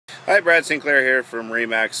Hi, Brad Sinclair here from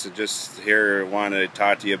Remax. Just here wanted to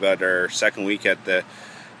talk to you about our second week at the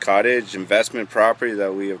cottage investment property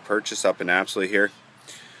that we have purchased up in Apsley here.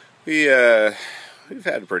 We've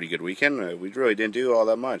had a pretty good weekend. We really didn't do all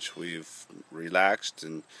that much. We've relaxed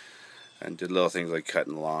and did little things like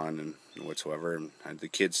cutting the lawn and whatsoever. And the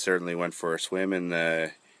kids certainly went for a swim in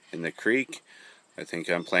the creek. I think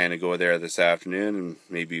I'm planning to go there this afternoon and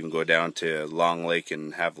maybe even go down to Long Lake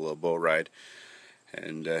and have a little boat ride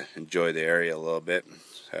and enjoy the area a little bit.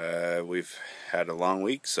 We've had a long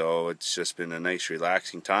week, so it's just been a nice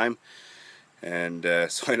relaxing time, and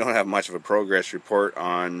so I don't have much of a progress report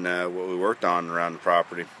on what we worked on around the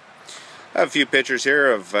property. I have a few pictures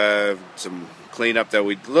here of some cleanup a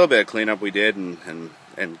little bit of cleanup we did,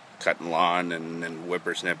 and cutting lawn and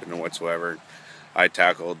whippersnipping and whatsoever. I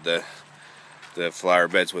tackled the flower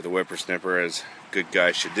beds with a whippersnipper, as good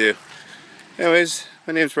guys should do. Anyways,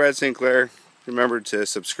 my name's Brad Sinclair. Remember to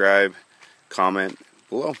subscribe, comment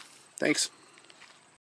below. Thanks.